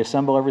then we'll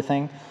reassemble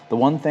everything. The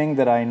one thing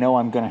that I know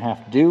I'm going to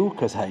have to do,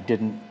 because I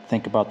didn't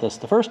think about this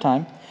the first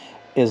time,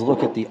 is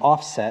look at the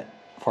offset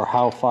for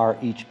how far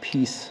each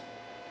piece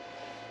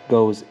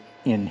goes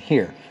in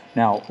here.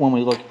 Now, when we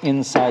look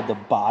inside the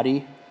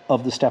body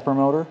of the stepper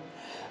motor,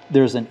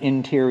 there's an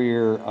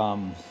interior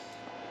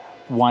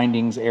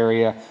windings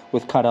area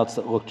with cutouts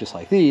that look just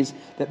like these,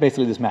 that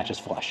basically this matches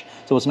flush.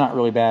 So it's not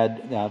really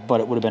bad,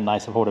 but it would have been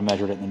nice if I would have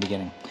measured it in the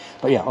beginning.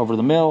 But yeah, over to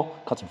the mill,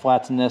 cut some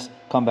flats in this,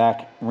 come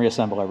back and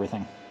reassemble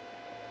everything.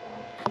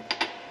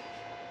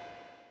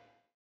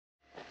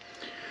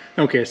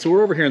 Okay, so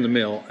we're over here in the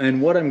mill,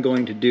 and what I'm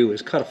going to do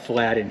is cut a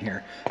flat in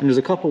here. And there's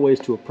a couple ways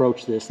to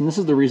approach this, and this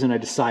is the reason I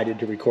decided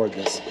to record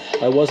this.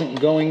 I wasn't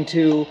going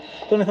to,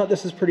 but I thought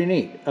this is pretty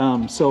neat.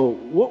 So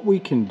what we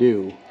can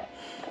do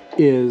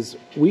is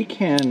we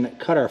can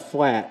cut our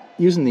flat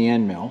using the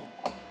end mill.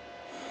 All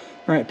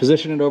right,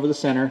 position it over the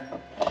center,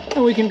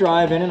 and we can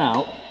drive in and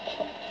out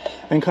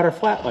and cut our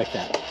flat like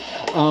that.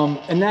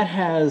 And that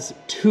has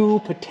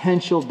two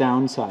potential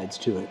downsides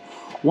to it.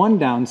 One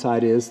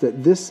downside is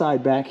that this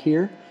side back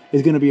here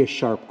is going to be a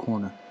sharp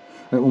corner.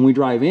 Right, when we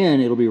drive in,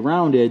 it'll be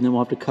rounded, and then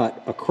we'll have to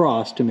cut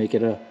across to make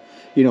it a,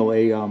 you know,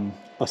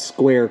 a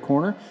square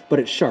corner, but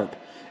it's sharp.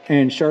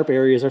 And sharp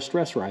areas are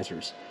stress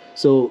risers.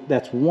 So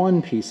that's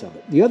one piece of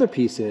it. The other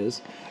piece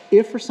is,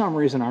 if for some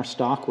reason our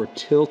stock were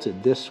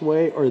tilted this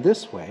way or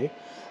this way,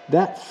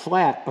 that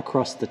flat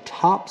across the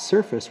top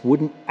surface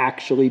wouldn't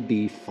actually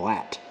be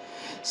flat.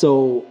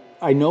 So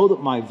I know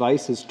that my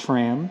vise is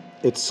tram,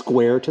 it's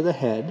square to the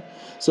head.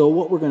 So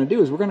what we're going to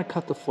do is we're going to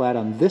cut the flat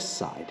on this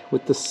side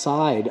with the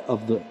side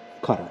of the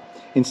cutter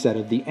instead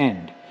of the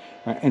end.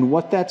 Right? And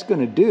what that's going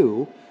to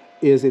do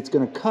is it's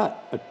going to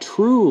cut a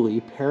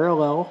truly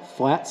parallel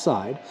flat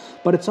side,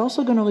 but it's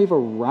also going to leave a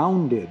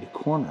rounded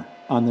corner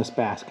on this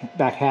back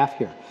half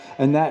here.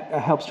 And that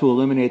helps to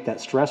eliminate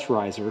that stress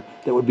riser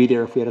that would be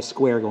there if we had a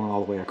square going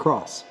all the way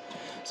across.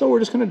 So we're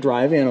just going to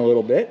drive in a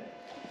little bit,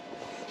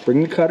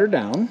 bring the cutter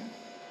down.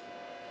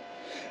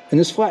 And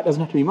this flat doesn't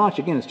have to be much.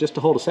 Again, it's just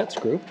to hold a set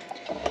screw.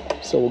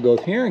 So we'll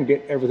go here and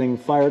get everything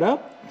fired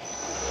up.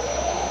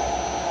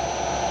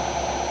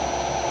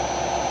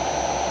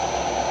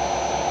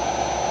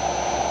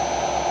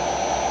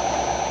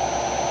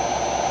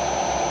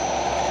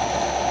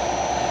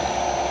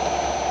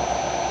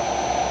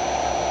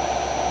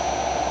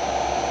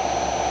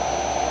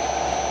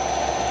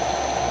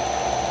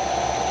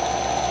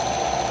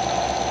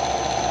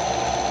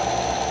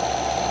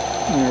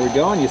 And there we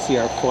go, and you see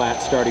our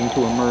flat starting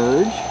to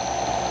emerge.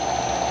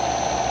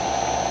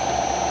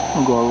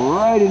 We'll go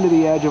right into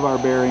the edge of our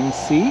bearing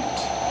seat.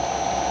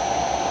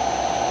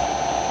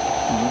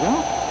 There we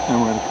go. And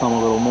we're going to come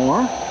a little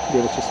more.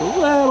 Give us just a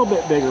little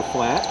bit bigger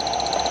flat.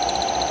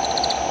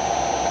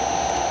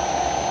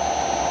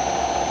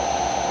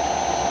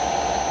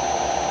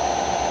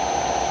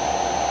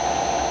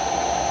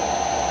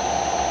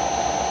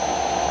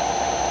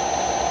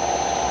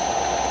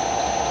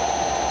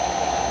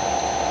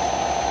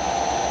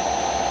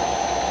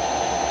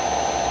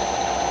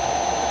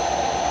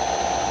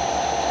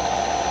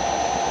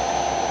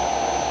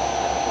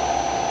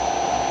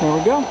 There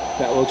we go.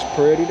 That looks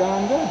pretty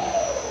darn good.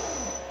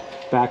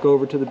 Back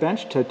over to the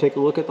bench to take a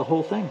look at the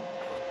whole thing.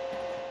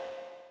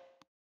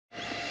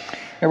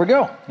 There we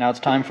go. Now it's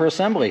time for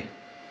assembly.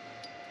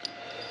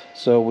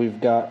 So we've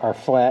got our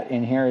flat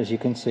in here, as you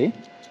can see.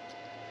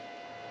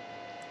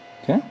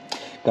 Okay,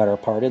 got our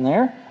part in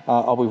there.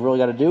 All we've really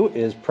got to do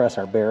is press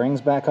our bearings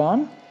back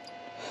on.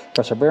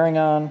 Press our bearing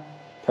on.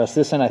 Press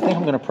this in. I think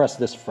I'm going to press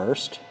this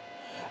first.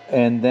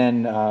 And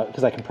then,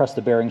 because I can press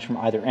the bearings from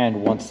either end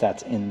once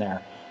that's in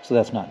there. So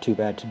that's not too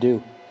bad to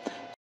do.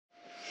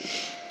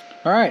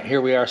 All right, here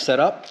we are set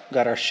up.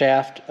 Got our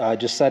shaft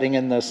just setting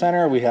in the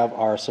center. We have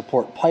our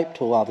support pipe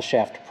to allow the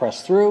shaft to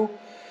press through.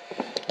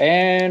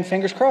 And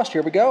fingers crossed,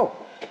 here we go.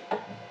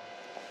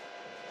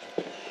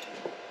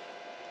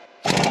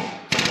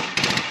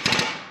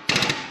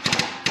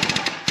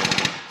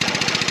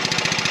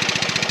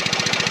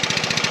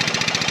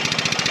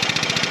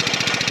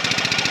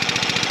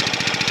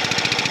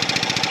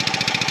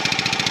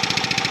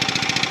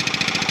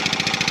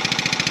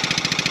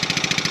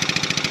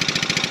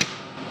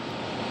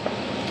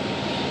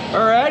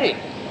 Alrighty,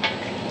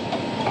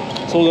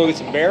 so we'll go get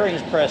some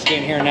bearings pressed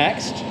in here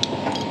next.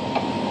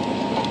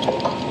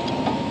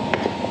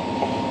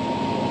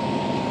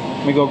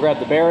 Let me go grab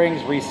the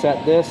bearings,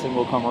 reset this, and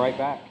we'll come right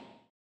back.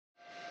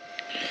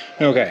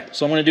 Okay,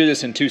 so I'm going to do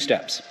this in two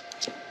steps.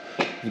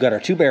 We've got our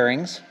two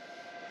bearings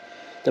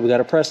that we got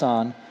to press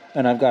on,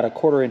 and I've got a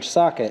 1/4 inch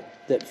socket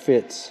that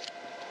fits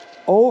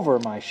over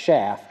my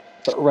shaft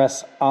but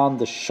rests on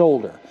the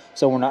shoulder.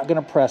 So we're not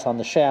going to press on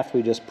the shaft,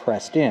 we just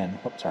pressed in.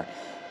 Oops, sorry.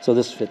 So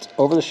this fits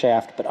over the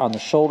shaft, but on the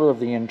shoulder of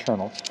the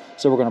internal.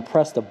 So we're going to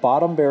press the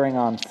bottom bearing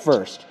on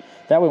first.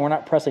 That way we're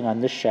not pressing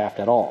on this shaft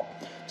at all.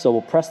 So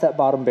we'll press that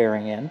bottom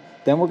bearing in,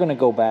 then we're going to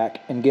go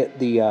back and get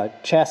the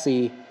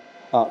chassis,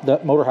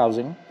 the motor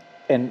housing,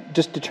 and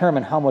just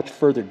determine how much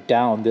further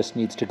down this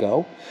needs to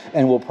go.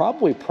 And we'll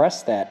probably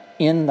press that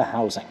in the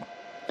housing.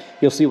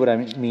 You'll see what I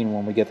mean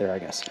when we get there, I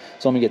guess.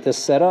 So let me get this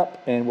set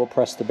up, and we'll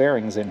press the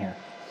bearings in here.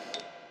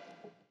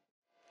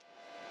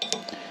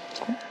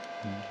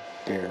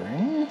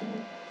 Bearing.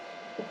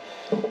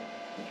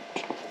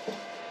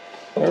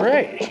 All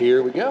right,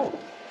 here we go.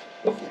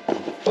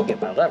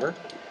 Get my lever.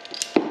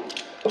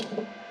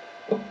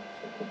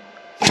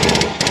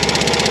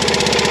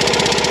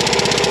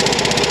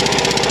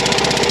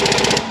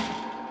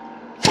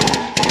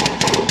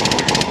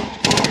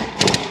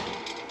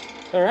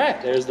 All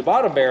right, there's the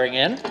bottom bearing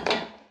in.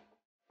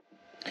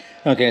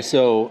 Okay,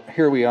 so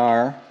here we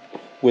are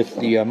with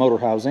the motor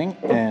housing,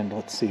 and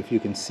let's see if you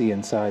can see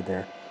inside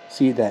there.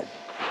 See that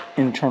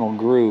internal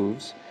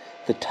grooves?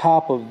 The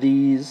top of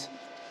these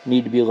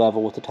need to be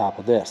level with the top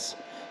of this.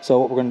 So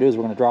what we're going to do is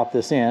we're going to drop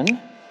this in,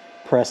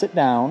 press it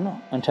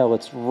down until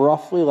it's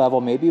roughly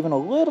level, maybe even a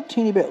little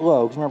teeny bit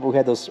low, because remember we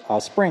had those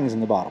springs in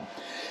the bottom.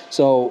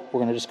 So we're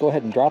going to just go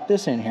ahead and drop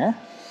this in here,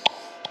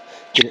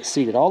 get it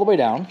seated all the way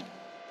down.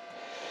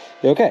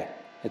 Okay,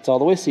 it's all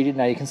the way seated.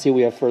 Now you can see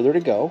we have further to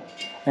go.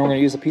 And we're going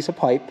to use a piece of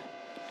pipe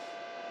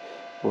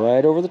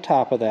right over the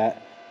top of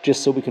that,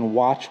 just so we can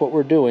watch what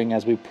we're doing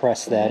as we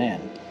press that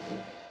in.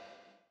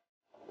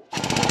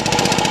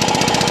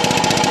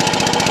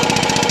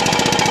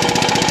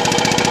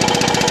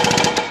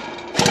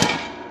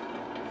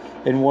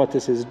 And what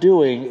this is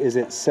doing is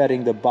it's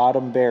setting the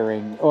bottom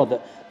bearing, or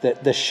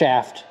the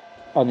shaft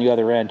on the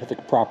other end to the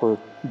proper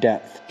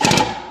depth.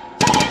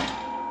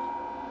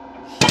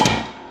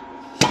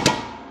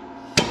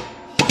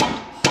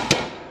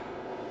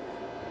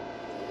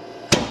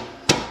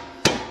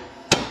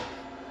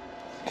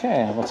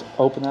 Okay, let's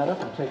open that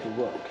up and take a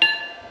look.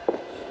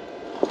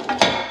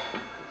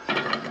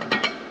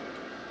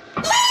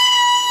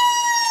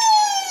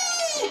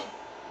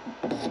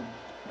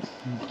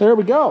 There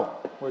we go.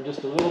 We're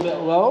just a little bit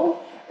low,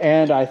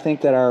 and I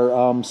think that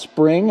our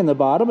spring in the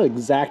bottom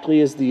exactly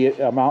is the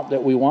amount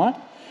that we want.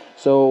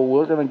 So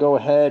we're going to go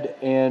ahead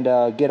and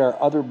get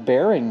our other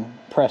bearing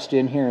pressed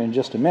in here in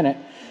just a minute.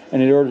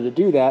 And in order to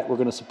do that, we're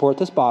going to support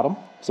this bottom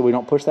so we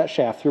don't push that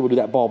shaft through. We'll do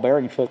that ball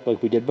bearing trick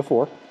like we did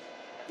before.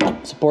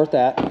 Support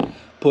that,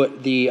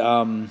 put the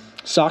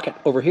socket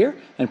over here,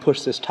 and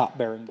push this top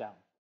bearing down.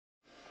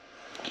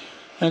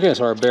 Okay,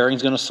 so our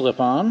bearing's going to slip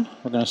on.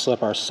 We're going to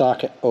slip our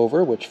socket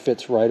over, which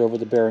fits right over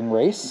the bearing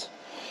race.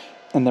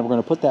 And then we're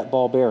going to put that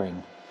ball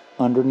bearing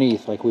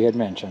underneath, like we had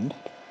mentioned,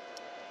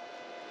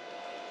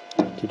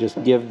 to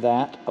just give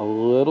that a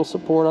little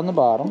support on the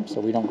bottom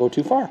so we don't go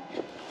too far.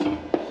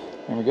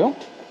 There we go.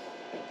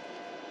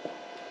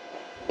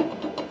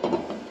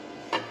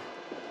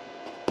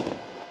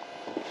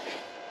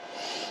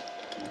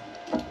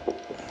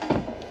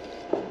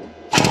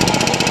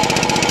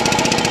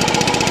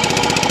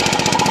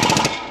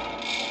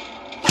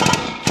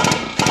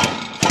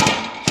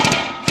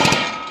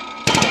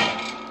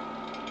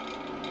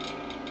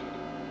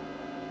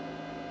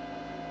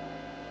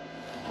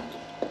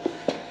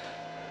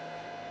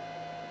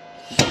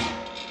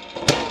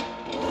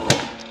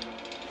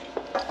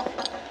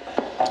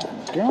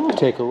 Go,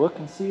 take a look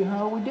and see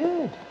how we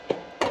did.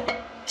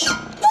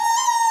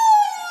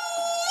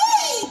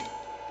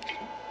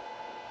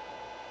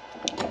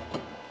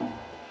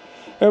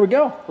 There we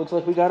go. Looks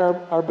like we got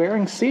our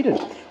bearings seated.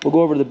 We'll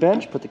go over to the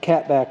bench, put the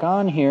cat back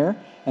on here,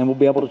 and we'll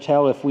be able to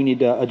tell if we need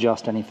to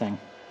adjust anything.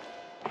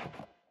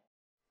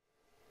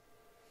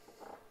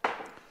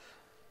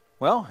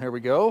 Well, here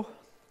we go.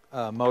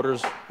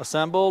 Motor's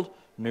assembled.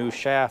 New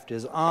shaft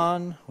is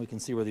on. We can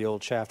see where the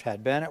old shaft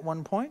had been at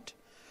one point.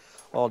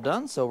 All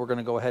done, so we're going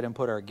to go ahead and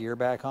put our gear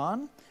back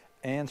on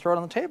and throw it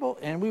on the table,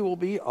 and we will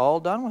be all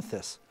done with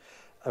this.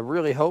 I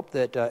really hope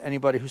that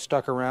anybody who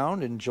stuck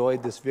around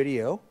enjoyed this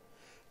video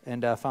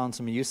and found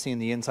some use seeing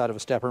the inside of a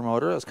stepper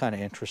motor. It was kind of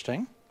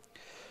interesting.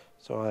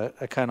 So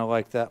I kind of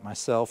like that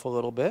myself a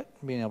little bit,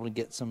 being able to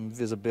get some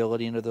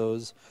visibility into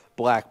those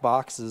black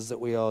boxes that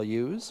we all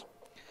use.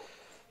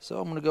 So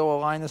I'm going to go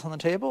align this on the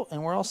table,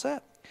 and we're all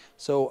set.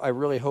 So I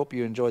really hope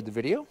you enjoyed the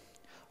video.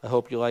 I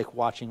hope you like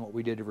watching what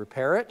we did to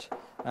repair it.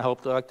 I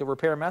hope you like the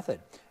repair method.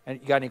 And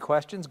if you got any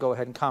questions, go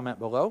ahead and comment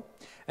below.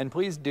 And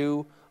please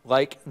do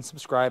like and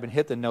subscribe and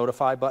hit the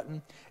notify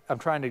button. I'm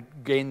trying to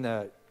gain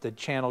the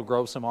channel,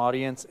 grow some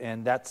audience,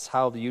 and that's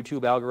how the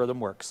YouTube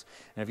algorithm works.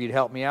 And if you'd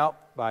help me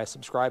out by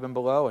subscribing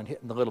below and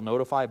hitting the little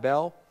notify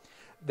bell,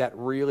 that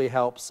really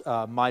helps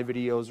my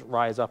videos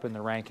rise up in the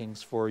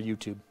rankings for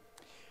YouTube.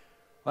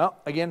 Well,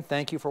 again,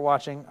 thank you for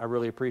watching. I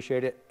really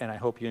appreciate it, and I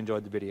hope you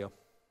enjoyed the video.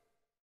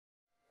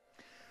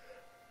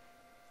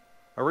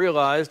 I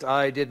realized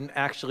I didn't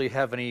actually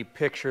have any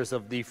pictures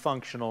of the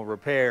functional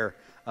repair,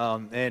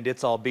 and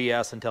it's all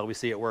BS until we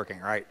see it working,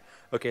 right?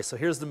 Okay, so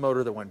here's the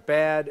motor that went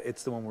bad.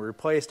 It's the one we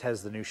replaced,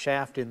 has the new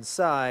shaft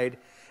inside.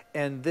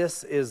 And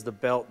this is the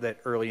belt that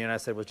early in I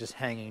said was just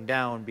hanging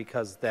down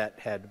because that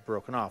had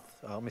broken off.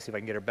 Let me see if I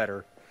can get a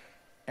better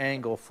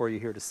angle for you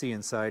here to see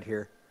inside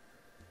here.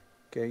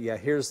 Okay, yeah,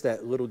 here's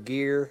that little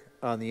gear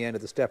on the end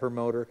of the stepper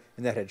motor,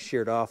 and that had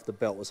sheared off. The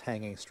belt was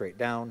hanging straight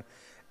down.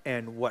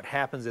 And what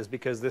happens is,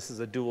 because this is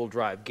a dual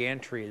drive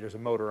gantry, there's a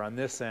motor on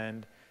this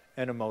end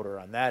and a motor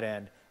on that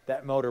end.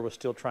 That motor was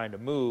still trying to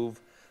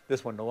move.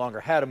 This one no longer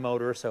had a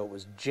motor, so it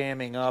was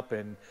jamming up,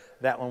 and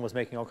that one was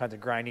making all kinds of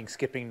grinding,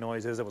 skipping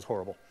noises. It was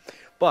horrible.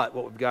 But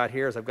what we've got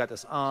here is I've got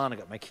this on. I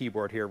got my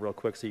keyboard here real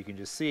quick so you can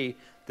just see.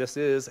 This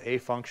is a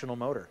functional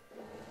motor.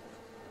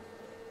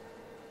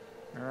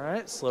 All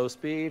right, slow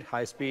speed,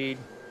 high speed.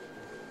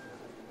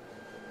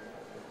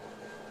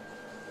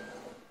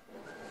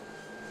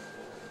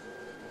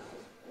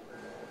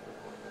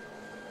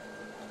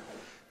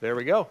 There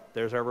we go.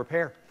 There's our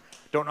repair.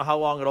 Don't know how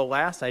long it'll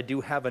last. I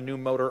do have a new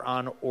motor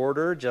on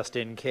order just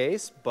in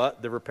case,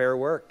 but the repair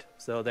worked.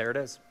 So there it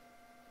is.